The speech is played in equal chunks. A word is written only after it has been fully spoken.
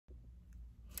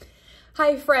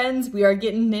Hi friends, we are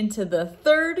getting into the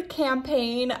third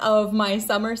campaign of my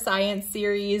summer science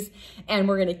series, and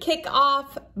we're going to kick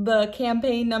off the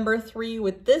campaign number 3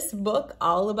 with this book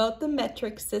all about the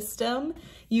metric system.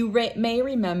 You may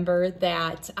remember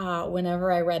that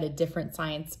whenever I read a different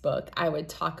science book, I would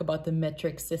talk about the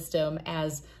metric system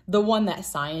as the one that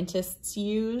scientists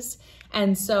use.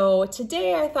 And so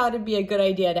today I thought it'd be a good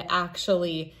idea to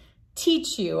actually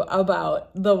teach you about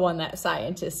the one that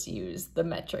scientists use, the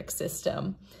metric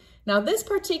system. Now this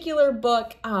particular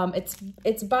book,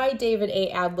 it's by David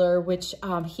A. Adler, which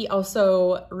he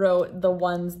also wrote the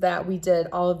ones that we did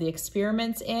all of the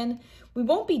experiments in. We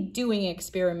won't be doing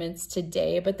experiments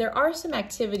today, but there are some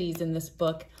activities in this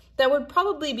book that would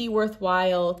probably be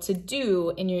worthwhile to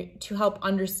do to help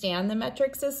understand the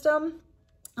metric system.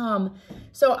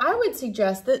 So I would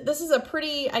suggest that this is a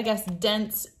pretty, I guess,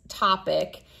 dense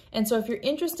topic. And so if you're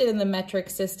interested in the metric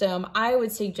system, I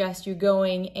would suggest you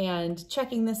going and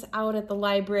checking this out at the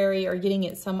library or getting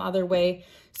it some other way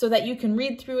so that you can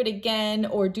read through it again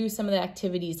or do some of the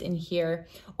activities in here.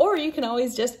 Or you can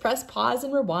always just press pause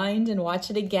and rewind and watch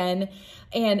it again.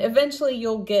 And eventually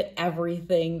you'll get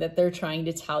everything that they're trying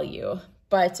to tell you.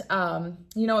 But,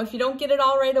 you know, if you don't get it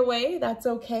all right away, that's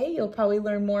okay. You'll probably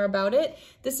learn more about it.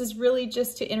 This is really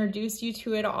just to introduce you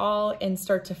to it all and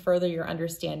start to further your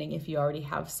understanding if you already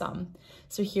have some.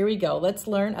 So here we go. Let's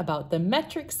learn about the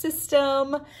metric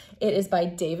system. It is by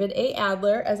David A.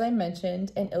 Adler, as I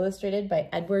mentioned, and illustrated by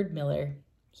Edward Miller.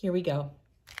 Here we go.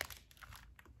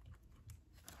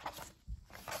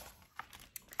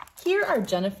 Here are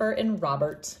Jennifer and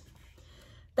Robert.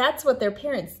 That's what their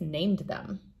parents named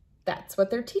them. That's what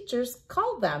their teachers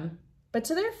called them. But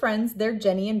to their friends, they're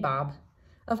Jenny and Bob.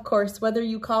 Of course, whether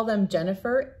you call them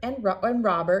Jennifer and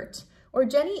Robert or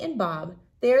Jenny and Bob,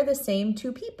 they are the same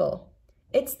two people.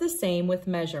 It's the same with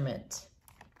measurement.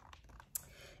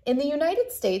 In the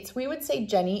United States, we would say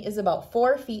Jenny is about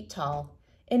 4 feet tall.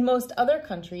 In most other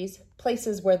countries,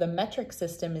 places where the metric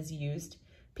system is used,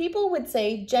 people would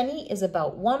say Jenny is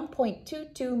about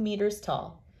 1.22 meters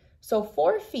tall. So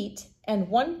 4 feet and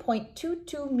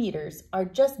 1.22 meters are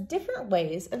just different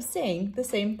ways of saying the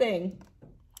same thing.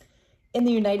 In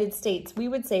the United States, we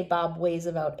would say Bob weighs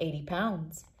about 80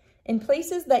 pounds. In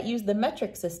places that use the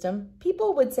metric system,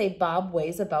 people would say Bob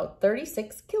weighs about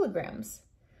 36 kilograms.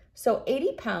 So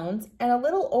 80 pounds and a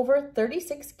little over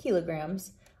 36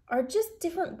 kilograms are just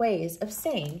different ways of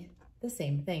saying the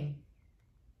same thing.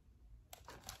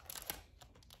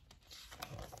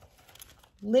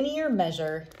 Linear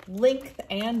measure, length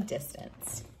and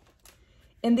distance.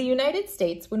 In the United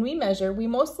States, when we measure, we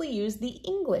mostly use the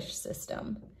English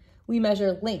system. We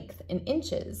measure length in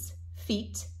inches,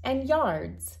 feet, and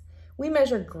yards. We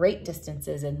measure great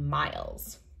distances in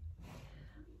miles.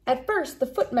 At first, the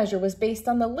foot measure was based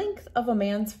on the length of a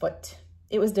man's foot.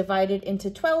 It was divided into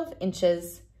 12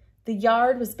 inches. The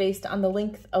yard was based on the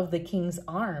length of the king's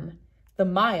arm. The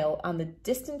mile on the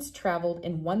distance traveled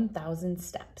in 1,000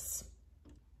 steps.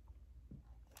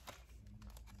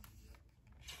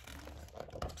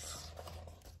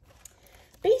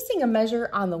 Basing a measure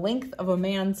on the length of a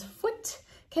man's foot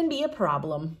can be a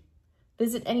problem.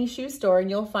 Visit any shoe store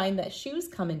and you'll find that shoes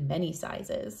come in many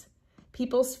sizes.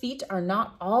 People's feet are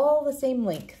not all the same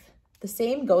length. The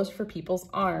same goes for people's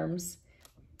arms.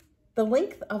 The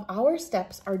length of our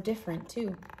steps are different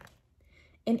too.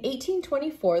 In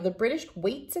 1824, the British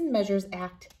Weights and Measures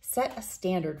Act set a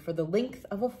standard for the length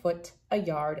of a foot, a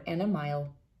yard, and a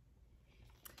mile.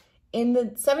 In the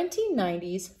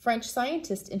 1790s, French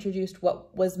scientists introduced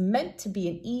what was meant to be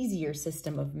an easier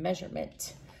system of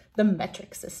measurement, the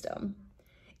metric system.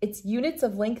 Its units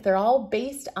of length are all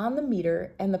based on the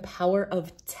meter and the power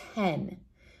of 10.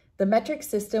 The metric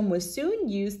system was soon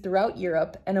used throughout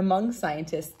Europe and among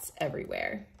scientists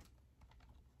everywhere.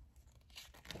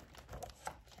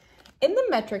 In the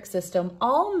metric system,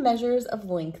 all measures of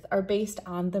length are based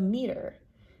on the meter.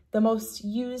 The most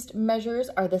used measures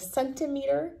are the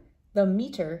centimeter, the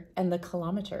meter, and the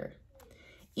kilometer.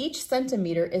 Each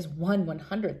centimeter is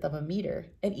 1/100th of a meter,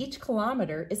 and each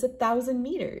kilometer is 1,000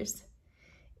 meters.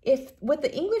 With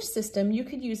the English system, you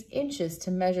could use inches to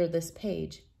measure this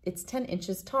page. It's 10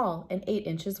 inches tall and 8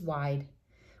 inches wide.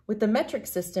 With the metric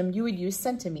system, you would use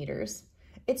centimeters.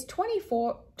 It's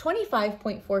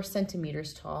 25.4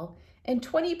 centimeters tall and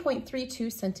 20.32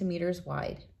 centimeters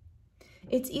wide.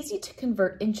 It's easy to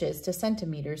convert inches to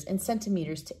centimeters and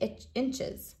centimeters to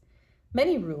inches.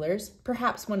 Many rulers,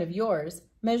 perhaps one of yours,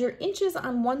 measure inches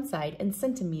on one side and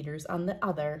centimeters on the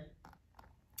other.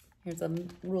 Here's a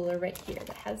ruler right here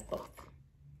that has both.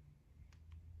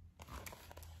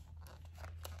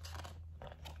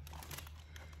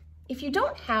 If you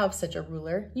don't have such a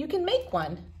ruler, you can make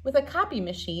one. With a copy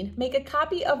machine, make a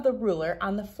copy of the ruler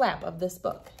on the flap of this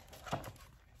book.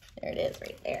 There it is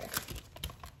right there.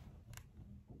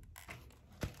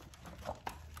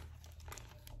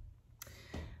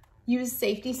 Use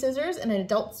safety scissors and an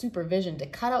adult supervision to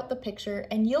cut out the picture,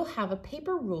 and you'll have a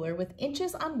paper ruler with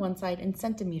inches on one side and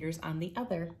centimeters on the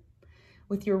other.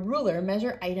 With your ruler,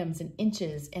 measure items in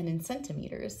inches and in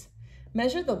centimeters.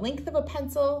 Measure the length of a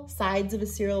pencil, sides of a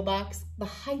cereal box, the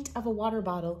height of a water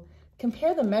bottle.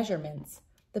 Compare the measurements.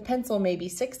 The pencil may be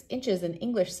 6 inches in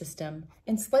English system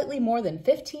and slightly more than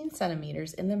 15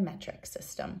 centimeters in the metric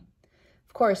system.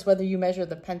 Of course, whether you measure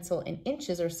the pencil in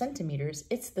inches or centimeters,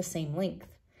 it's the same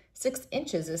length. 6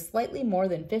 inches is slightly more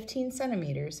than 15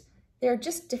 centimeters. They are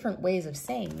just different ways of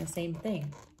saying the same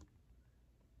thing.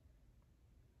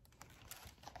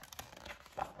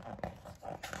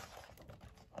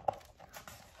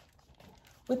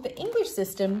 With the English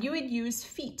system, you would use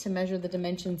feet to measure the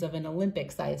dimensions of an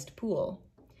Olympic-sized pool.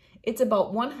 It's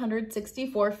about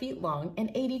 164 feet long and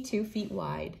 82 feet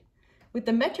wide. With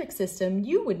the metric system,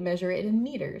 you would measure it in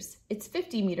meters. It's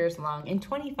 50 meters long and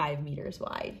 25 meters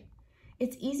wide.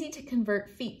 It's easy to convert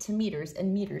feet to meters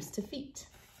and meters to feet.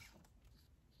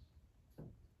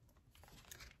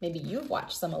 Maybe you've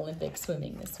watched some Olympic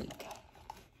swimming this week.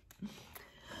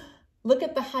 Look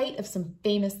at the height of some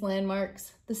famous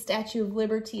landmarks. The Statue of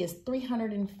Liberty is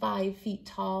 305 feet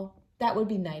tall. That would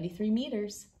be 93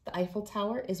 meters. The Eiffel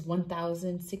Tower is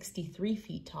 1,063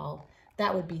 feet tall.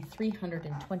 That would be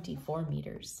 324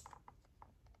 meters.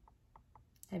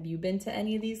 Have you been to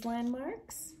any of these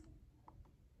landmarks?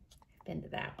 I've been to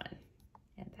that one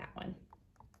and that one.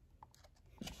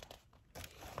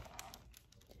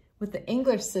 With the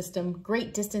English system,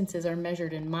 great distances are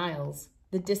measured in miles.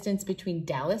 The distance between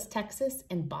Dallas, Texas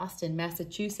and Boston,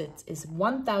 Massachusetts is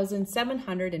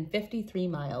 1,753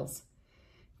 miles.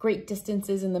 Great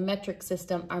distances in the metric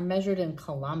system are measured in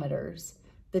kilometers.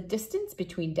 The distance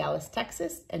between Dallas,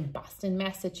 Texas and Boston,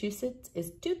 Massachusetts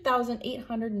is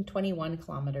 2,821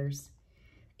 kilometers.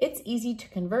 It's easy to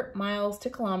convert miles to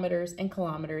kilometers and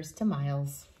kilometers to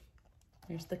miles.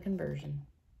 Here's the conversion.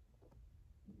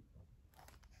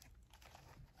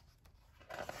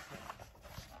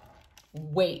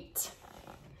 Weight.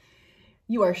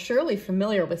 You are surely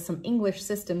familiar with some English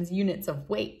system's units of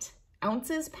weight: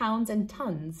 ounces, pounds, and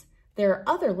tons. There are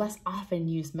other less often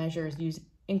used measures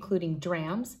including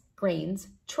drams, grains,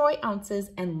 troy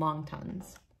ounces, and long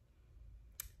tons.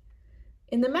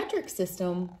 In the metric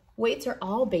system, weights are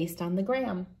all based on the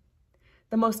gram.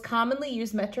 The most commonly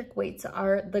used metric weights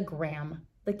are the gram,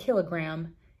 the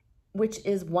kilogram, which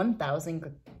is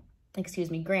 1,000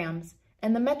 grams,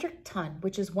 and the metric ton,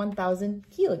 which is 1,000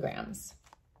 kilograms.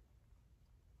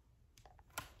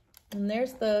 And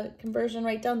there's the conversion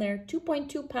right down there.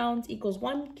 2.2 pounds equals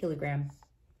 1 kilogram.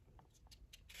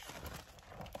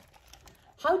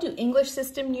 How do English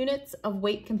system units of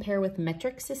weight compare with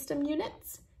metric system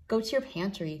units? Go to your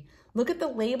pantry. Look at the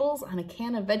labels on a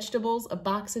can of vegetables, a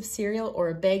box of cereal, or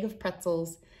a bag of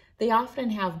pretzels. They often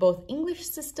have both English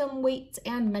system weights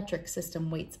and metric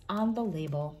system weights on the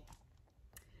label.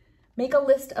 Make a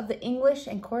list of the English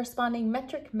and corresponding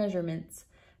metric measurements.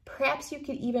 Perhaps you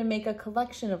could even make a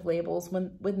collection of labels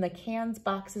when the cans,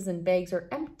 boxes, and bags are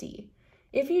empty.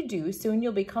 If you do, soon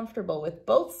you'll be comfortable with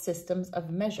both systems of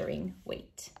measuring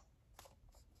weight.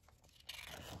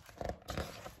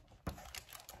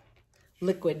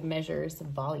 Liquid measures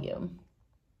volume.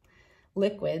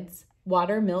 Liquids,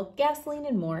 water, milk, gasoline,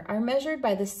 and more, are measured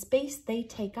by the space they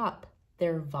take up,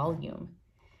 their volume.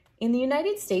 In the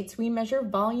United States, we measure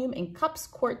volume in cups,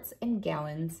 quarts, and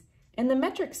gallons. In the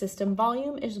metric system,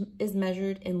 volume is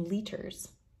measured in liters.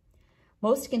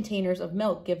 Most containers of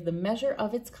milk give the measure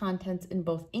of its contents in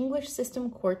both English system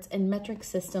quarts and metric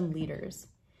system liters.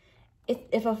 If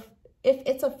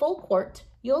it's a full quart,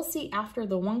 you'll see after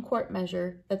the 1 quart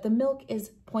measure that the milk is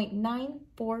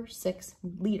 0.946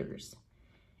 liters.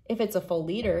 If it's a full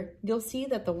liter, you'll see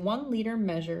that the 1 liter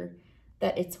measure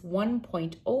that it's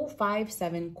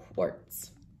 1.057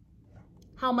 quarts.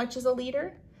 How much is a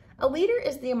liter? A liter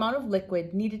is the amount of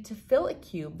liquid needed to fill a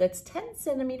cube that's 10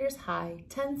 centimeters high,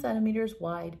 10 centimeters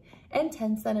wide, and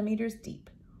 10 centimeters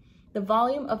deep. The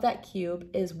volume of that cube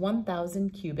is 1,000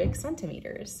 cubic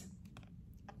centimeters.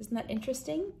 Isn't that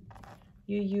interesting?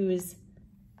 You use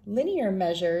linear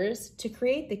measures to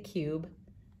create the cube,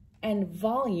 and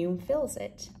volume fills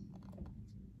it.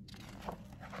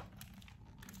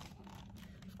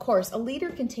 Of course, a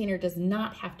liter container does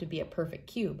not have to be a perfect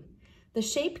cube. The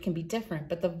shape can be different,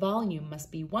 but the volume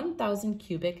must be 1,000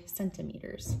 cubic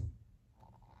centimeters.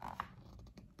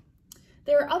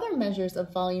 There are other measures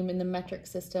of volume in the metric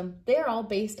system. They are all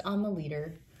based on the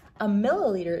liter. A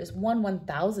milliliter is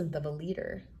 1/1000th of a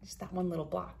liter, just that one little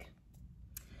block.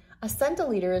 A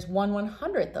centiliter is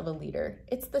 1/100th of a liter.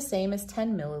 It's the same as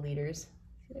 10 milliliters.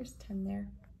 See, there's 10 there.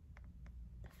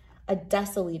 A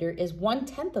deciliter is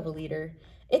 1/10 of a liter.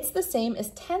 It's the same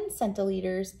as 10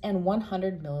 centiliters and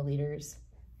 100 milliliters.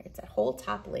 It's a whole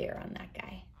top layer on that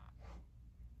guy.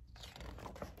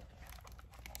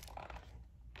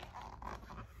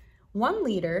 One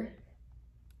liter,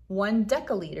 1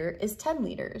 deciliter is 10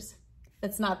 liters.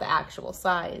 That's not the actual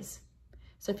size.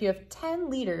 So if you have 10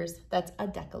 liters, that's a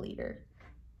deciliter.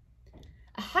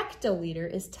 A hectoliter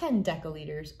is 10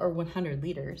 deciliters or 100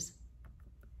 liters.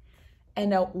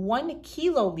 And a 1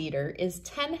 kiloliter is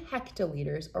 10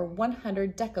 hectoliters or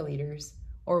 100 deciliters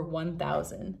or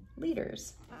 1,000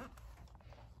 liters.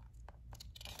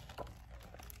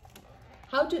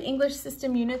 How do English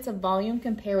system units of volume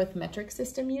compare with metric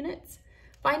system units?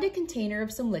 Find a container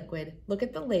of some liquid, look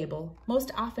at the label.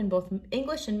 Most often both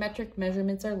English and metric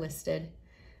measurements are listed.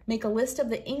 Make a list of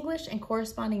the English and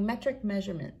corresponding metric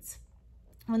measurements.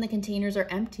 When the containers are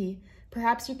empty,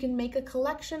 perhaps you can make a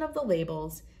collection of the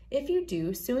labels. If you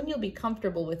do, soon you'll be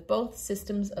comfortable with both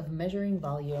systems of measuring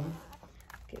volume.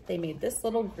 Okay, they made this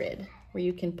little grid where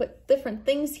you can put different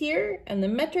things here and the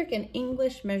metric and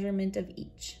English measurement of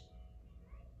each.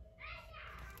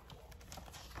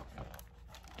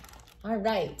 All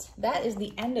right, that is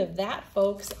the end of that,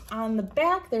 folks. On the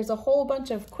back, there's a whole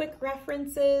bunch of quick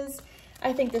references.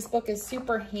 I think this book is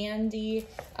super handy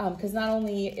because not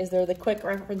only is there the quick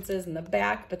references in the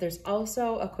back, but there's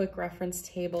also a quick reference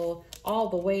table all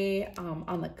the way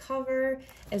on the cover,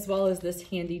 as well as this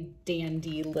handy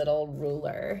dandy little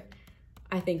ruler.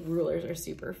 I think rulers are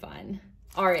super fun.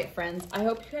 All right, friends, I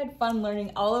hope you had fun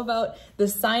learning all about the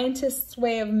scientist's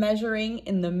way of measuring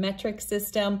in the metric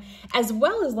system, as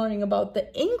well as learning about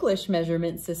the English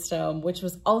measurement system, which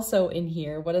was also in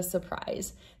here. What a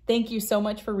surprise. Thank you so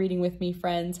much for reading with me,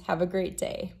 friends. Have a great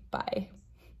day. Bye.